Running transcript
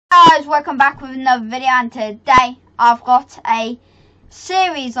guys, welcome back with another video, and today I've got a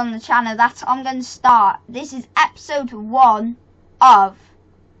series on the channel that I'm going to start. This is episode 1 of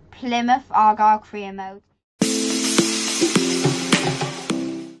Plymouth Argyle career mode.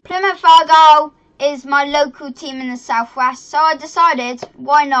 Plymouth Argyle is my local team in the southwest, so I decided,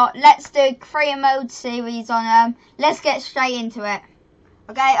 why not, let's do a career mode series on them. Let's get straight into it.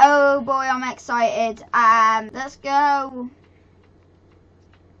 Okay, oh boy, I'm excited. Let's go.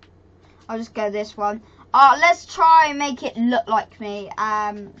 I'll just go this one. Let's try and make it look like me.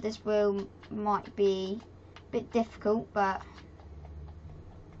 This might be a bit difficult, but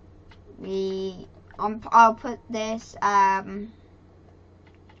I'll put this. Let's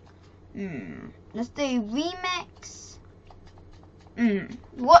do remix.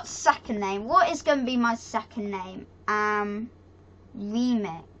 What's second name? What is going to be my second name?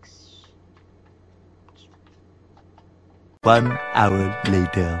 Remix. 1 hour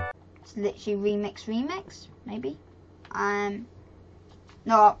later. It's literally remix, maybe.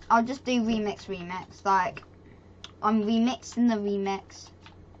 No, I'll just do remix. Like, I'm remixing the remix,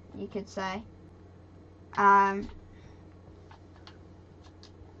 you could say. Alright.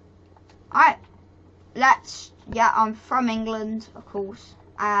 Yeah, I'm from England, of course.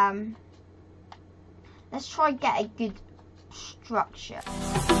 Let's try and get a good structure.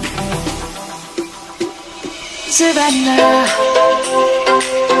 Savannah,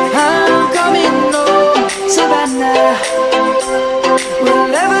 I'm coming home. Savannah, we'll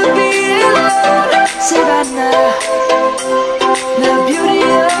never be alone. Savannah, the beauty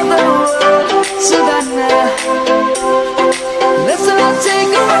of the world. Savannah, let's all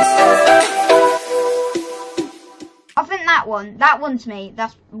take a walk. I think that one's me.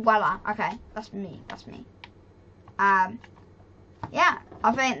 That's Wella. Okay, that's me. Yeah,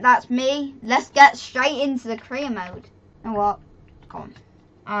 I think that's me. Let's get straight into the career mode. You know what? Come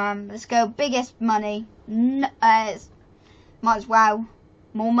on. Let's go biggest money. Might as well.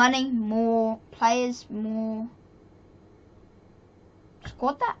 More money, more players, more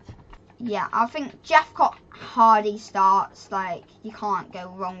squad depth. Yeah, I think Jeff got Hardy starts. Like, you can't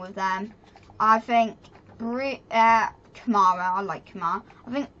go wrong with them. I think Kamara. I like Kamara.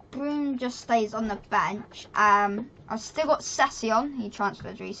 I think Broom just stays on the bench. I've still got Session, he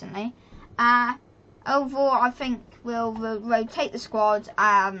transferred recently. Overall, I think we'll rotate the squad.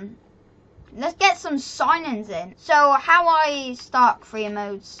 Let's get some signings in. So, how I start career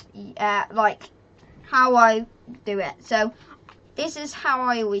modes, like how I do it. So, this is how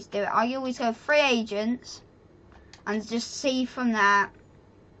I always do it. I always go free agents and just see from there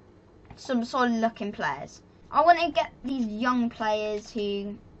some solid looking players. I want to get these young players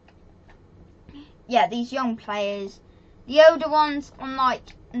who... Yeah, these young players. The older ones, I'm like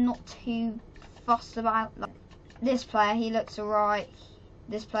not too fussed about. Like this player, he looks alright.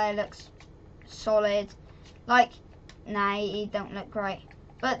 This player looks solid. Like, nah, he don't look great.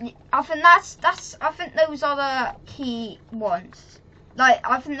 But I think I think those are the key ones. Like,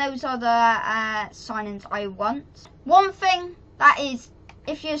 I think those are the signings I want. One thing that is,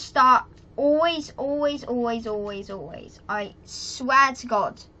 if you start, always, I swear to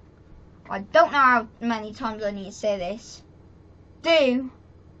God, I don't know how many times I need to say this. Do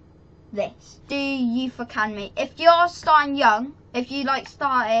this. Do Youth Academy. If you're starting young, if you like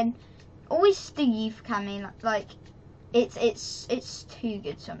starting, always do Youth Academy. Like it's too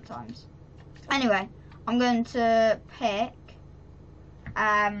good sometimes. Anyway, I'm going to pick.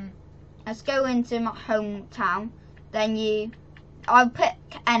 Let's go into my hometown. Then I'll pick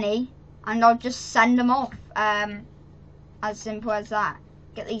any, and I'll just send them off. As simple as that.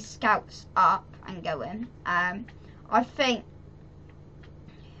 Get these scouts up and going. I think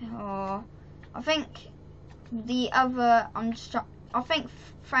the other, I think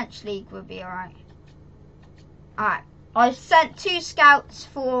French League would be alright. Alright, I've sent 2 scouts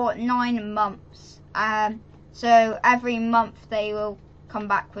for 9 months. So every month they will come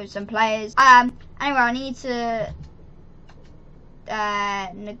back with some players. Anyway, I need to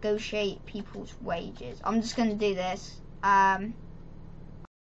negotiate people's wages. I'm just gonna do this.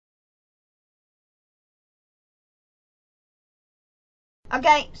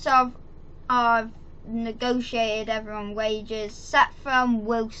 Okay, so I've negotiated everyone's wages, except from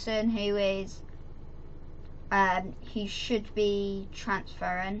Wilson, who is, he should be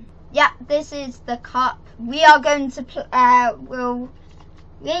transferring. Yeah, this is the cup. We are going to,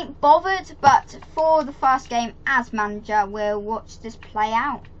 we ain't bothered, but for the first game as manager, we'll watch this play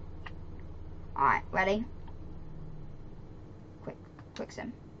out. Alright, ready? Quick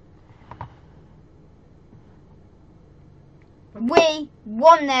sim. We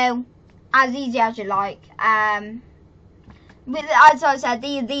 1-0, as easy as you like. as I said,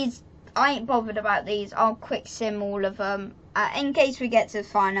 these I ain't bothered about these. I'll quick sim all of them. In case we get to the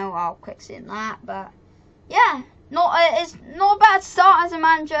final, I'll quick sim that. But yeah, it's not a bad start as a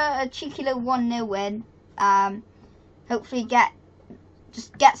manager. A cheeky little 1-0 win. Hopefully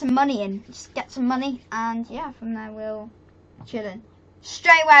just get some money in. Just get some money, and yeah, from there we'll chillin'.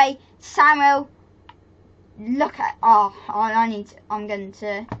 Straight away, Samuel. Look at I'm going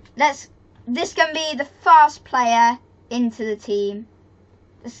to this can be the first player into the team.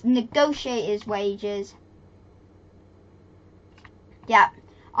 Let's negotiate his wages. Yeah,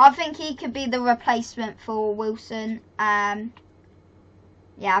 I think he could be the replacement for Wilson.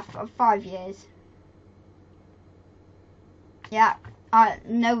 Yeah, for 5 years. Yeah,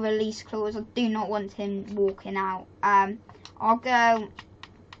 no release clause. I do not want him walking out. I'll go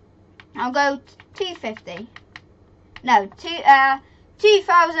 250. No,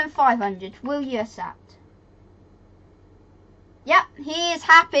 2,500. Will you accept? Yep, he is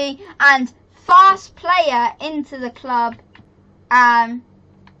happy, and fast player into the club.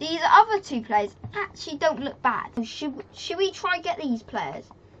 These other 2 players actually don't look bad. Should we try get these players?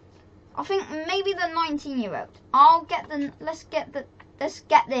 I think maybe the 19-year-old. Let's get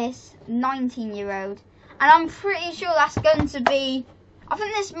this 19-year-old, and I'm pretty sure that's going to be. I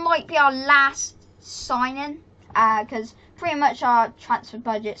think this might be our last signing, because pretty much our transfer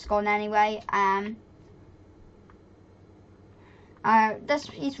budget's gone anyway.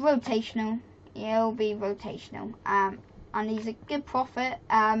 He's rotational. He'll be rotational. And he's a good profit.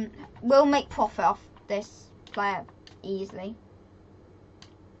 We'll make profit off this player easily.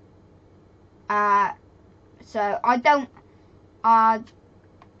 So I don't.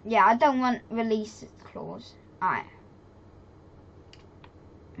 Yeah, I don't want release clause. Alright.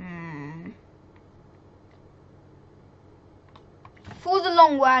 For the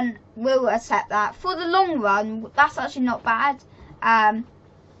long run, we'll accept that. For the long run, that's actually not bad.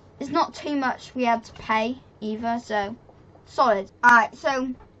 It's not too much we had to pay either, so solid. Alright, so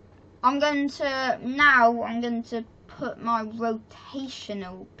I'm going to put my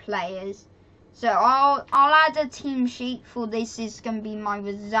rotational players. So I'll add a team sheet for this. Is going to be my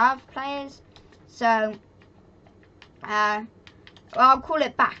reserve players. So I'll call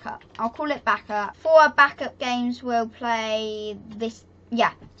it backup. For our backup games, we'll play this.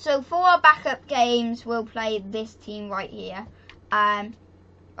 Yeah. So for our backup games, we'll play this team right here.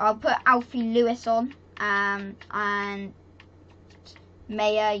 I'll put Alfie Lewis on. And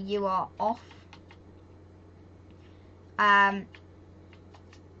Mayer, you are off.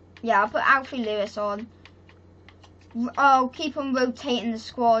 Yeah, I'll put Alfie Lewis on. I'll keep on rotating the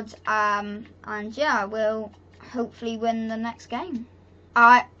squad. And yeah, we'll hopefully win the next game.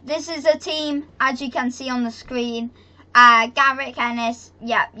 Alright, this is a team, as you can see on the screen. Garrick Ennis,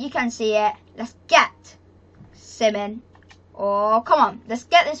 yeah, you can see it. Let's get Simmon. Oh, come on, let's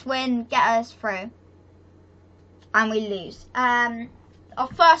get this win, get us through. And we lose. Our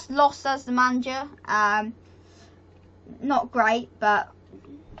first loss as the manager. Not great, but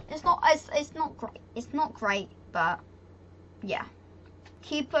it's not great, but yeah.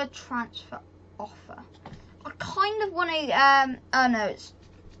 Keeper transfer offer. I kind of want to. Oh no,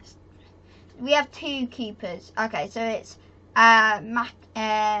 we have 2 keepers. Okay, so it's no,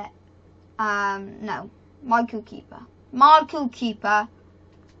 Michael Keeper. Michael Keeper.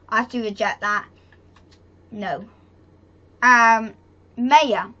 I have to reject that. No.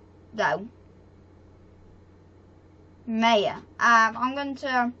 Mayer though. Mayer. I'm going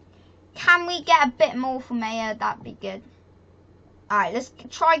to. Can we get a bit more for Mayer? That'd be good. Alright, let's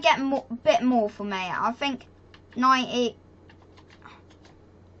try get a bit more for Mayer. I think 90.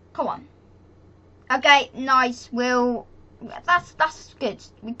 Come on. Okay, nice. That's good.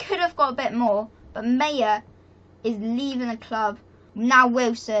 We could have got a bit more, but Mayer is leaving the club. Now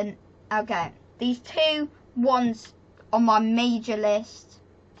Wilson. Okay, these 2 ones on my major list.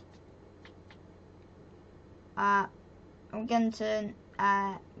 We're gonna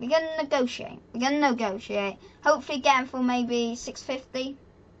negotiate. Hopefully get him for maybe 650.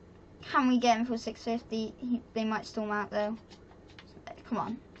 Can we get him for 650? They might storm out though. Come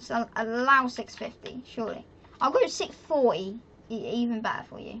on. So allow 650, surely. I'll go 640. Even better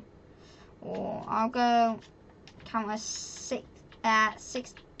for you. Or I'll go count as 6.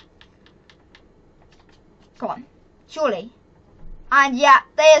 Come on. Surely. And yeah,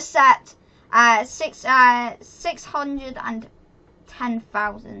 they are set.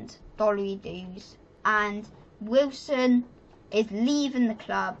 $610,000 dues, and Wilson is leaving the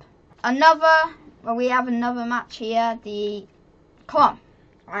club. We have another match here. Come on,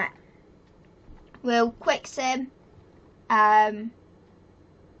 alright. We'll quick sim. Come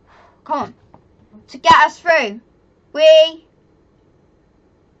on, to get us through. We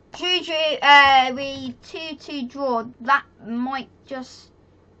We 2-2 draw. That might just,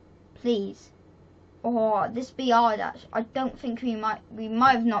 please. Oh, this be hard. Actually, I don't think we might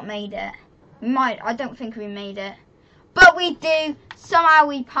have not made it. I don't think we made it, but we do. Somehow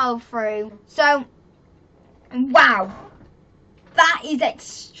we pull through. So, wow, that is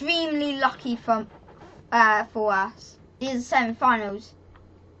extremely lucky for us. These are semi-finals.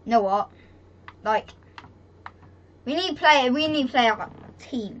 You know what? Like, we need to play our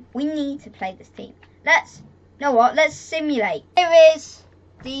team. We need to play this team. Let's simulate. Here is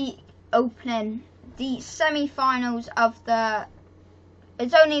the opening, the semi-finals of the.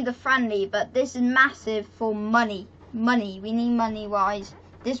 It's only the friendly, but this is massive for money. Money. We need money-wise.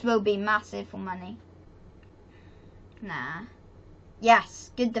 This will be massive for money. Nah.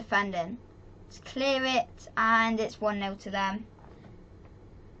 Yes. Good defending. Let's clear it, and it's 1-0 to them.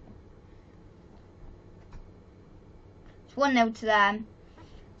 It's 1-0 to them.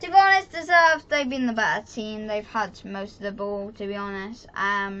 To be honest, deserved. They've been the better team. They've had most of the ball, to be honest.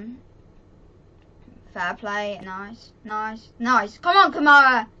 Fair play. Nice. Come on,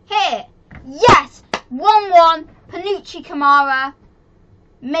 Kamara. Here. Yes. 1-1. Panucci Kamara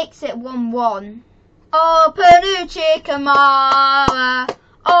makes it 1-1. Oh, Panucci Kamara.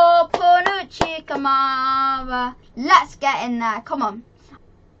 Oh, Panucci Kamara. Let's get in there. Come on.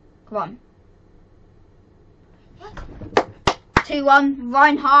 2-1.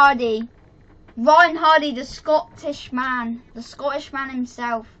 Ryan Hardy. The Scottish man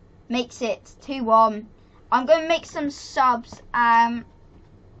himself, makes it 2-1. I'm going to make some subs. I'll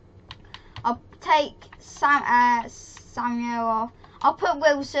take Samuel off. I'll put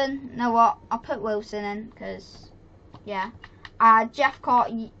Wilson. You know what? I'll put Wilson in because, yeah. Jeff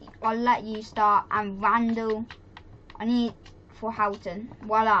Cott, I'll let you start. And Randall, I need for Houghton.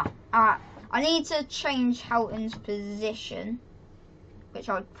 Voila. I need to change Houghton's position, which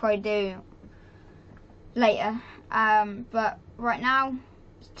I'll probably do later. But right now,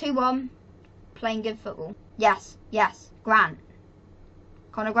 it's 2-1. Playing good football. Yes. Grant.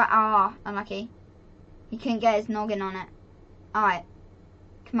 Conor Grant. Unlucky. He couldn't get his noggin on it. Alright.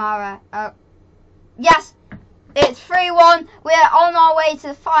 Kamara. Yes! It's 3-1. We're on our way to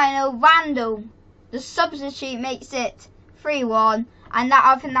the final. Randall, the substitute, makes it 3-1. And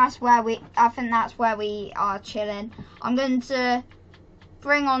I think that's where we are chilling. I'm going to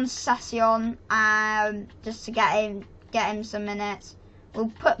bring on Session just to get him some minutes.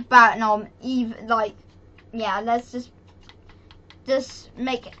 We'll put Burton on. Let's just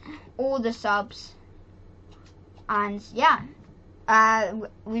make all the subs. And yeah,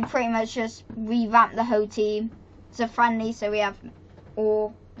 we pretty much just revamped the whole team. It's a friendly, so we have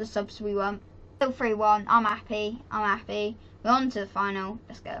all the subs we want. Still 3-1. I'm happy. We're on to the final.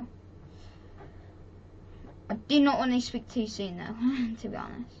 Let's go. I do not want to speak too soon though, to be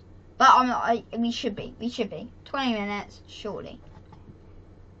honest. But we should be. 20 minutes, surely.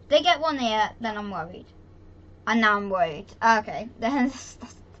 If they get one here, then I'm worried. And now I'm worried. Okay, that's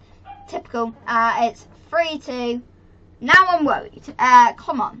typical. It's 3-2. Now I'm worried.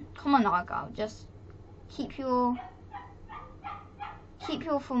 Come on, Argyle. Just keep your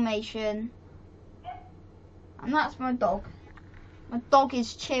formation. And that's my dog. My dog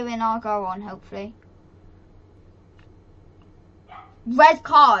is cheering Argyle on, hopefully. Red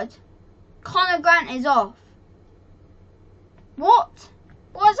card. Conor Grant is off. What?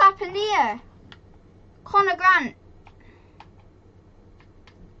 What's happened here? Conor Grant's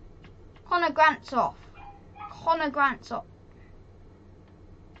off.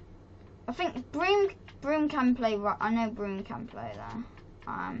 I think Broom can play right. I know Broom can play there.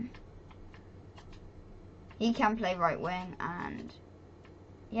 He can play right wing, and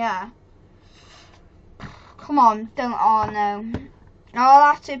yeah. Come on, don't. Oh no.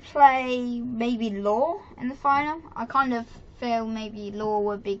 I'll have to play maybe Law in the final. I kind of feel maybe Law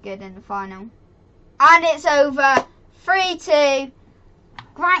would be good in the final. And it's over. 3-2.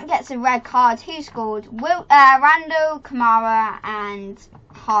 Grant gets a red card. Who scored? Randall, Kamara, and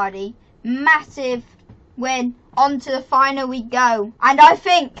Hardy. Massive win. On to the final we go. And I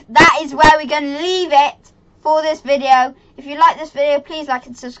think that is where we're going to leave it for this video. If you like this video, please like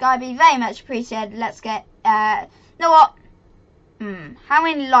and subscribe. Be very much appreciated. Let's get, you know what? How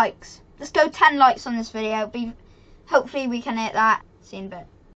many likes? Let's go 10 likes on this video. Hopefully we can hit that. See you in a bit.